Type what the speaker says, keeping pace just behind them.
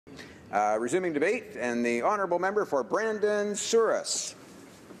Resuming debate, and the honourable member for Brandon Souris.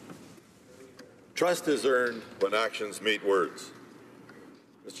 Trust is earned when actions meet words.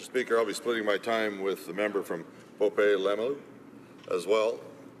 Mr. Speaker, I'll be splitting my time with the member from Popey-Limoilou as well,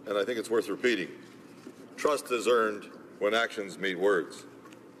 and I think it's worth repeating. Trust is earned when actions meet words.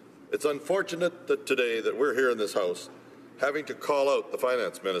 It's unfortunate that today that we're here in this House having to call out the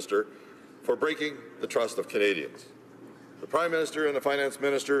Finance Minister for breaking the trust of Canadians. The Prime Minister and the Finance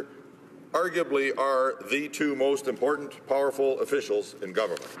Minister arguably are the two most important, powerful officials in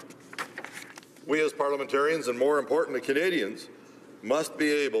government. We as parliamentarians, and more importantly Canadians, must be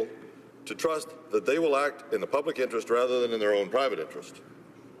able to trust that they will act in the public interest rather than in their own private interest.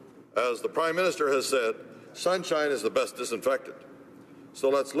 As the Prime Minister has said, sunshine is the best disinfectant. So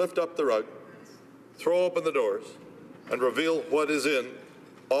let's lift up the rug, throw open the doors, and reveal what is in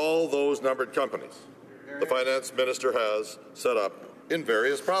all those numbered companies the Finance Minister has set up in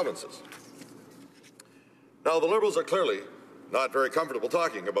various provinces. Now, the Liberals are clearly not very comfortable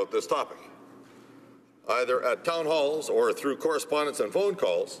talking about this topic. Either at town halls or through correspondence and phone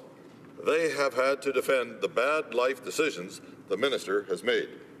calls, they have had to defend the bad life decisions the minister has made.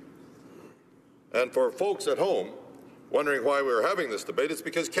 And for folks at home wondering why we are having this debate, it's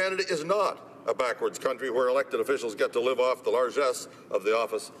because Canada is not a backwards country where elected officials get to live off the largesse of the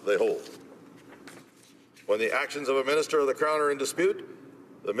office they hold. When the actions of a minister of the Crown are in dispute,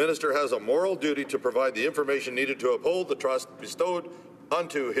 the minister has a moral duty to provide the information needed to uphold the trust bestowed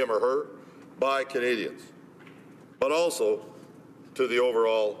unto him or her by Canadians, but also to the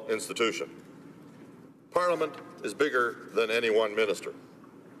overall institution. Parliament is bigger than any one minister.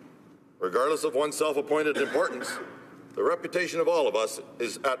 Regardless of one's self-appointed importance, the reputation of all of us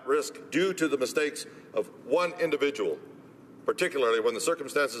is at risk due to the mistakes of one individual, particularly when the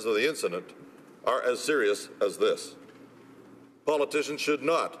circumstances of the incident are as serious as this. Politicians should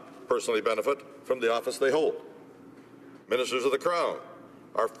not personally benefit from the office they hold. Ministers of the Crown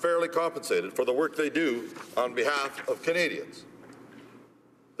are fairly compensated for the work they do on behalf of Canadians.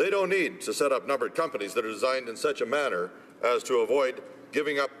 They don't need to set up numbered companies that are designed in such a manner as to avoid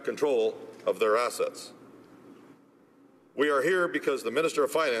giving up control of their assets. We are here because the Minister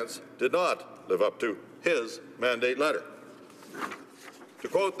of Finance did not live up to his mandate letter. To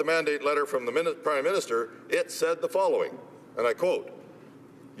quote the mandate letter from the Prime Minister, it said the following, and I quote,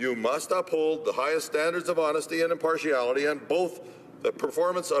 "You must uphold the highest standards of honesty and impartiality, and both the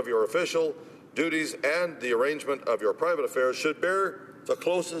performance of your official duties and the arrangement of your private affairs should bear the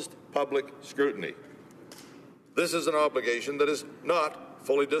closest public scrutiny. This is an obligation that is not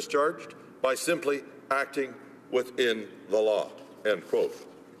fully discharged by simply acting within the law." End quote.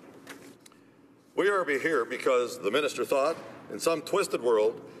 We are here because the minister thought, in some twisted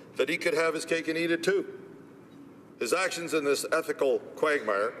world, that he could have his cake and eat it too. His actions in this ethical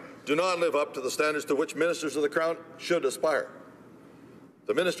quagmire do not live up to the standards to which ministers of the Crown should aspire.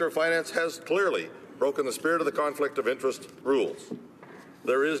 The Minister of Finance has clearly broken the spirit of the conflict of interest rules.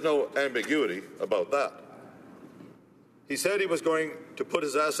 There is no ambiguity about that. He said he was going to put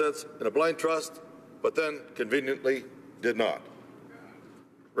his assets in a blind trust, but then conveniently did not.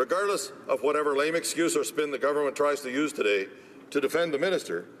 Regardless of whatever lame excuse or spin the government tries to use today to defend the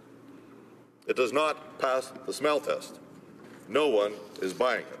minister, it does not pass the smell test. No one is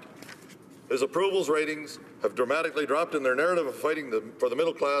buying it. His approvals ratings have dramatically dropped, and their narrative of fighting for the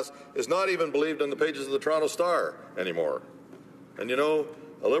middle class is not even believed on the pages of the Toronto Star anymore. And you know,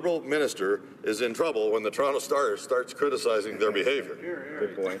 a Liberal minister is in trouble when the Toronto Star starts criticizing their behaviour.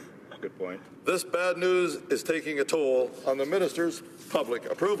 Good point. Good point. This bad news is taking a toll on the minister's public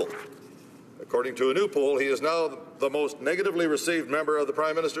approval. According to a new poll, he is now the most negatively received member of the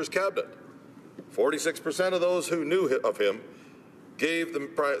Prime Minister's cabinet. 46% of those who knew of him gave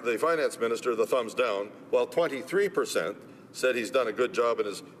the Finance Minister the thumbs down, while 23% said he's done a good job in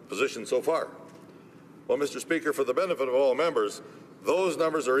his position so far. Well, Mr. Speaker, for the benefit of all members, those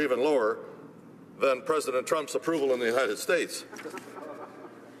numbers are even lower than President Trump's approval in the United States.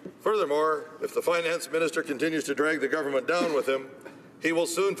 Furthermore, if the Finance Minister continues to drag the government down with him, he will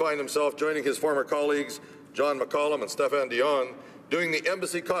soon find himself joining his former colleagues, John McCollum and Stéphane Dion, doing the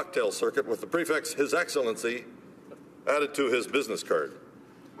embassy cocktail circuit with the prefix His Excellency added to his business card.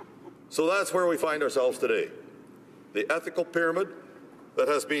 So that's where we find ourselves today. The ethical pyramid that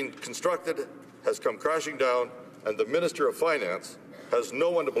has been constructed has come crashing down, and the Minister of Finance has no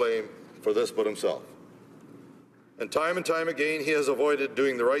one to blame for this but himself. And time again, he has avoided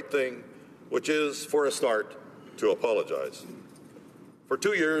doing the right thing, which is, for a start, to apologize. For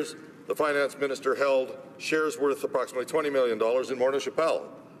 2 years, the Finance Minister held shares worth approximately $20 million in Morneau,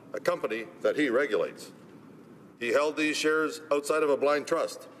 a company that he regulates. He held these shares outside of a blind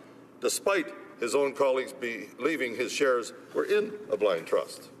trust, despite his own colleagues believing his shares were in a blind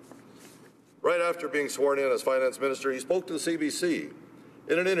trust. Right after being sworn in as finance minister, he spoke to the CBC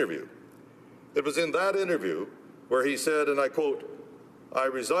in an interview. It was in that interview where he said, and I quote, "I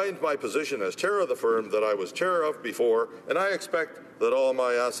resigned my position as chair of the firm that I was chair of before, and I expect that all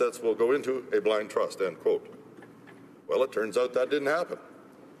my assets will go into a blind trust," end quote. Well, it turns out that didn't happen.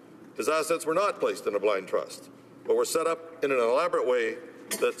 His assets were not placed in a blind trust, but were set up in an elaborate way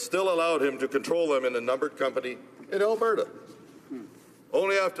that still allowed him to control them in a numbered company in Alberta.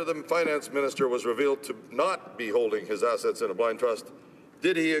 Only after the finance minister was revealed to not be holding his assets in a blind trust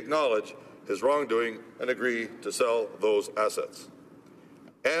did he acknowledge his wrongdoing and agree to sell those assets.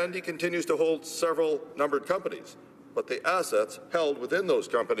 And he continues to hold several numbered companies, but the assets held within those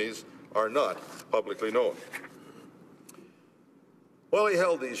companies are not publicly known. While he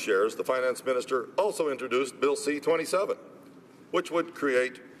held these shares, the finance minister also introduced Bill C-27, which would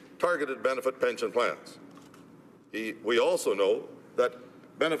create targeted benefit pension plans. We also know that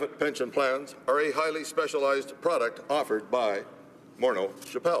benefit pension plans are a highly specialized product offered by Morneau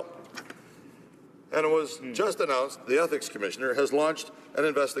Chappelle. And it was just announced the Ethics Commissioner has launched an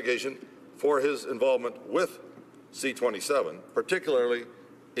investigation for his involvement with C-27, particularly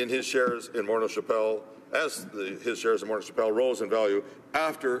in his shares in Morneau Chappelle, as his shares in Morneau Chappelle rose in value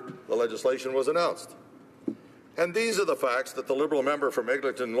after the legislation was announced. And these are the facts that the Liberal member from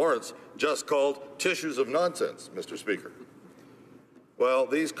Eglinton Lawrence just called tissues of nonsense, Mr. Speaker. Well,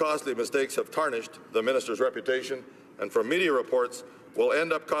 these costly mistakes have tarnished the minister's reputation, and from media reports, will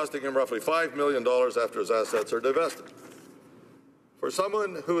end up costing him roughly $5 million after his assets are divested. For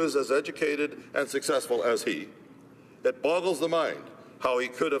someone who is as educated and successful as he, it boggles the mind how he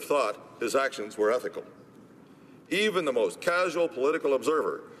could have thought his actions were ethical. Even the most casual political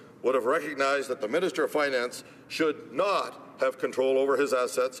observer would have recognized that the Minister of Finance should not have control over his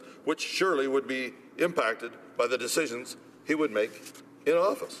assets, which surely would be impacted by the decisions he would make in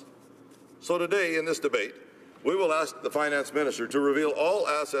office. So today, in this debate, we will ask the Finance Minister to reveal all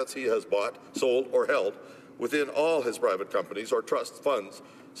assets he has bought, sold, or held within all his private companies or trust funds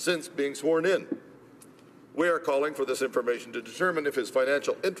since being sworn in. We are calling for this information to determine if his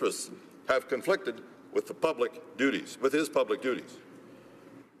financial interests have conflicted with his public duties.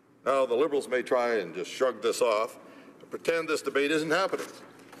 Now, the Liberals may try and just shrug this off and pretend this debate isn't happening.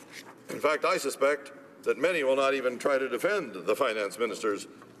 In fact, I suspect that many will not even try to defend the Finance Minister's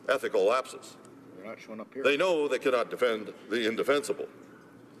ethical lapses. They're not showing up here. They know they cannot defend the indefensible.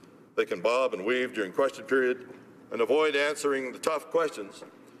 They can bob and weave during question period and avoid answering the tough questions.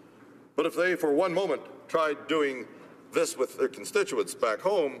 But if they, for one moment, tried doing this with their constituents back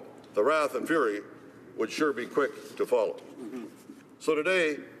home, the wrath and fury would sure be quick to follow. So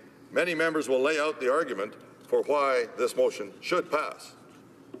today, many members will lay out the argument for why this motion should pass.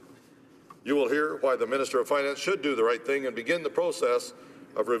 You will hear why the Minister of Finance should do the right thing and begin the process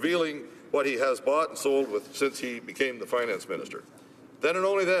of revealing what he has bought and sold since he became the Finance Minister. Then and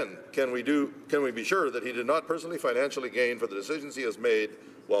only then can we be sure that he did not personally financially gain for the decisions he has made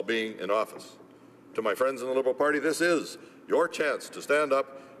while being in office. To my friends in the Liberal Party, this is your chance to stand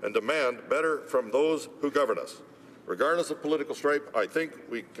up and demand better from those who govern us. Regardless of political stripe, I think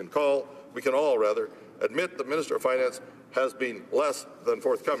we can all admit the Minister of Finance has been less than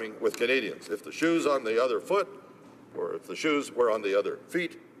forthcoming with Canadians. If the shoe's on the other foot, or if the shoes were on the other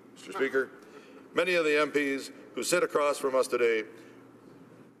feet, Mr. Speaker, many of the MPs who sit across from us today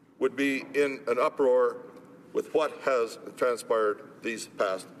would be in an uproar with what has transpired these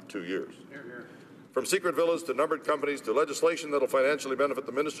past 2 years. From secret villas to numbered companies to legislation that will financially benefit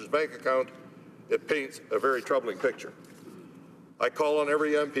the minister's bank account, it paints a very troubling picture. I call on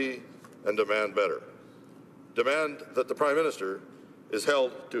every MP and demand better. Demand that the Prime Minister is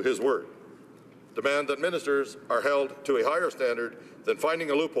held to his word. Demand that ministers are held to a higher standard than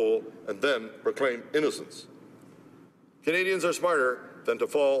finding a loophole and then proclaim innocence. Canadians are smarter than to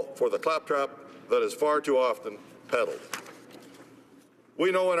fall for the claptrap that is far too often peddled. We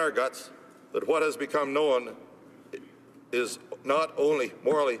know in our guts that what has become known is not only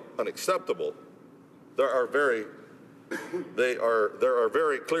morally unacceptable, there are very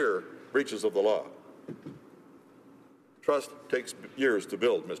clear breaches of the law. Trust takes years to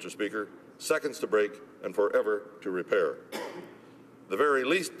build, Mr. Speaker, seconds to break, and forever to repair. The very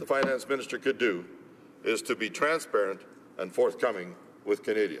least the Finance Minister could do is to be transparent and forthcoming with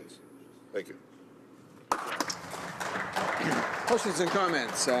Canadians. Thank you. Questions and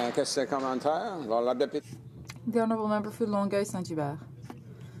comments. Questions et commentaires. Alors, la députée. The Honourable Member for Longueuil Saint-Hubert.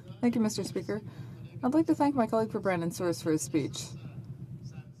 Thank you, Mr. Speaker. I'd like to thank my colleague for Brandon Soares for his speech.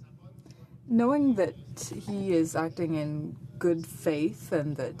 Knowing that he is acting in good faith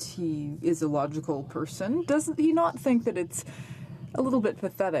and that he is a logical person, doesn't he not think that it's a little bit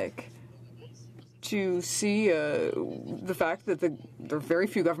pathetic to see the fact that there are very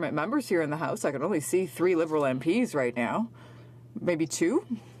few government members here in the House? I can only see 3 Liberal MPs right now. Maybe 2?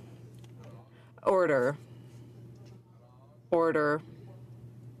 Order. Order.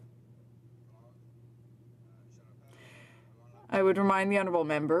 I would remind the honourable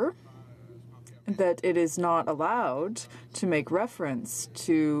member that it is not allowed to make reference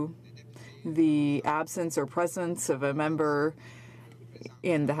to the absence or presence of a member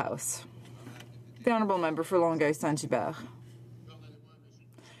in the House. The honourable member for Longueuil Saint-Hubert.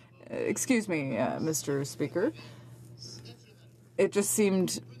 Excuse me, Mr. Speaker. It just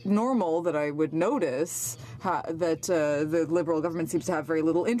seemed normal that I would notice that the Liberal government seems to have very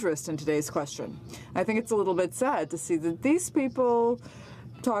little interest in today's question. I think it's a little bit sad to see that these people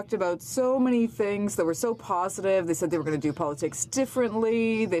talked about so many things that were so positive. They said they were going to do politics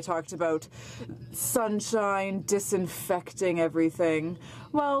differently. They talked about sunshine, disinfecting everything.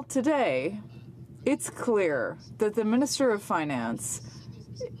 Well, today, it's clear that the Minister of Finance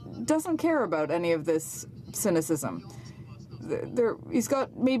doesn't care about any of this cynicism. He's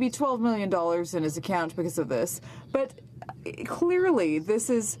got maybe $12 million in his account because of this, but clearly this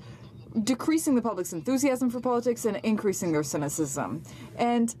is decreasing the public's enthusiasm for politics and increasing their cynicism.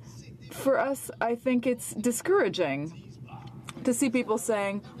 And for us, I think it's discouraging to see people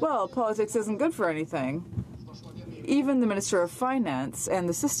saying, well, politics isn't good for anything. Even the Minister of Finance and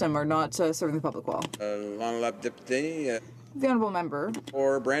the system are not serving the public well. The honourable member.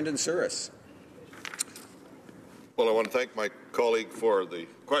 For Brandon Souris. Well, I want to thank my colleague for the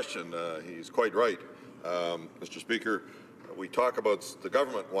question. He's quite right. Mr. Speaker, we talk about, the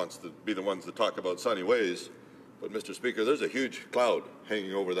government wants to be the ones that talk about sunny ways, but Mr. Speaker, there's a huge cloud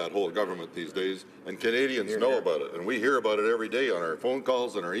hanging over that whole government these days, and Canadians know about it, and we hear about it every day on our phone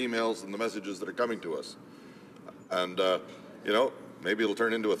calls and our emails and the messages that are coming to us. And, you know, maybe it'll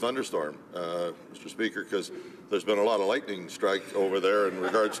turn into a thunderstorm, Mr. Speaker, because there's been a lot of lightning strike over there in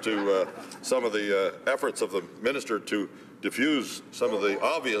regards to some of the efforts of the minister to diffuse some of the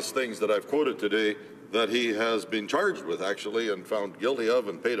obvious things that I've quoted today that he has been charged with, actually, and found guilty of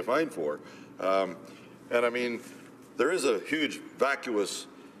and paid a fine for. And I mean, there is a huge vacuous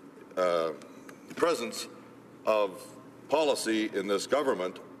presence of policy in this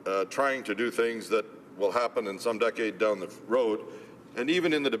government trying to do things that will happen in some decade down the road. And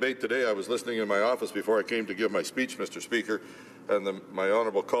even in the debate today, I was listening in my office before I came to give my speech, Mr. Speaker, and my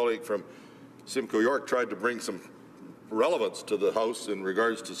honourable colleague from Simcoe York tried to bring some relevance to the House in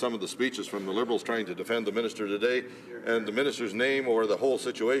regards to some of the speeches from the Liberals trying to defend the minister today, and the minister's name or the whole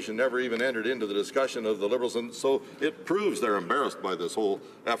situation never even entered into the discussion of the Liberals, and so it proves they're embarrassed by this whole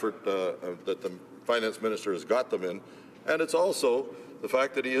effort that the finance minister has got them in, and it's also the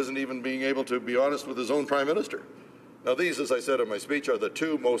fact that he isn't even being able to be honest with his own Prime Minister. Now these, as I said in my speech, are the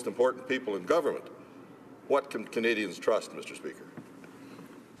 2 most important people in government. What can Canadians trust, Mr. Speaker?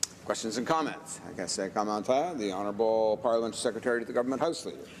 Questions and comments. I guess commentaire, the Honourable Parliamentary Secretary to the Government House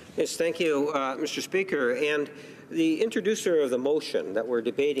Leader. Yes, thank you, Mr. Speaker. And the introducer of the motion that we're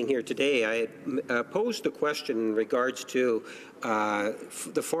debating here today, I posed a question in regards to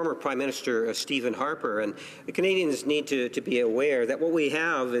the former Prime Minister, Stephen Harper, and the Canadians need to be aware that what we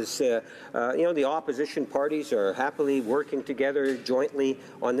have is, you know, the opposition parties are happily working together jointly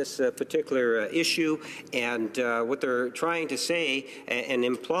on this particular issue, and what they're trying to say and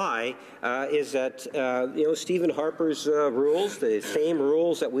imply is that, you know, Stephen Harper's rules, the same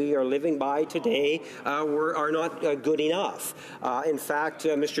rules that we are living by today, are not good enough. In fact,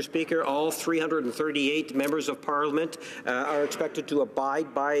 Mr. Speaker, all 338 members of Parliament are expected to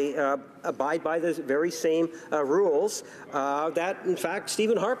abide by the very same rules that, in fact,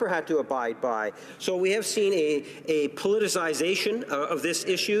 Stephen Harper had to abide by. So we have seen a politicization of this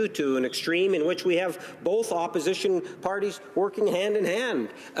issue to an extreme in which we have both opposition parties working hand in hand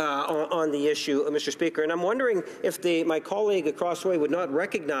on the issue, Mr. Speaker. And I'm wondering if my colleague across the way would not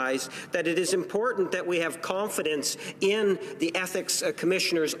recognize that it is important that we have confidence in the Ethics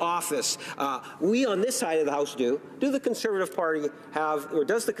Commissioner's office. We on this side of the House do. Do the Conservative Party have, or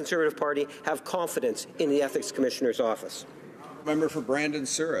does the Conservative Party have confidence in the Ethics Commissioner's office? Member for Brandon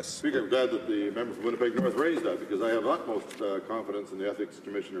Souris. Speaker, I'm glad that the member from Winnipeg North raised that, because I have utmost confidence in the Ethics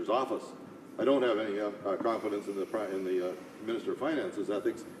Commissioner's office. I don't have any confidence in the Minister of Finance's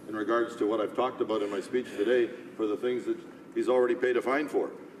ethics in regards to what I've talked about in my speech today for the things that he's already paid a fine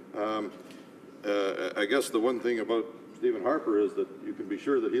for. I guess the one thing about Stephen Harper is that you can be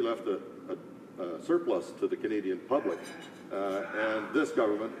sure that he left a surplus to the Canadian public. And this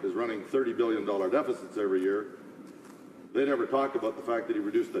government is running $30 billion deficits every year. They never talk about the fact that he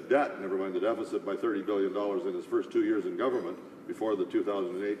reduced the debt, never mind the deficit, by $30 billion in his first 2 years in government before the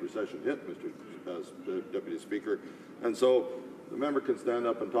 2008 recession hit, Mr. Deputy Speaker. And so the member can stand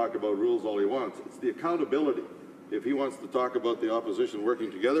up and talk about rules all he wants. It's the accountability. If he wants to talk about the opposition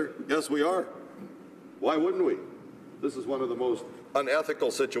working together, yes, we are. Why wouldn't we? This is one of the most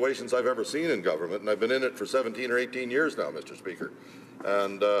unethical situations I've ever seen in government, and I've been in it for 17 or 18 years now, Mr. Speaker.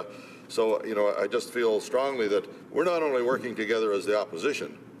 And so, you know, I just feel strongly that we're not only working together as the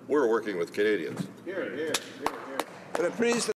opposition, we're working with Canadians. Could I please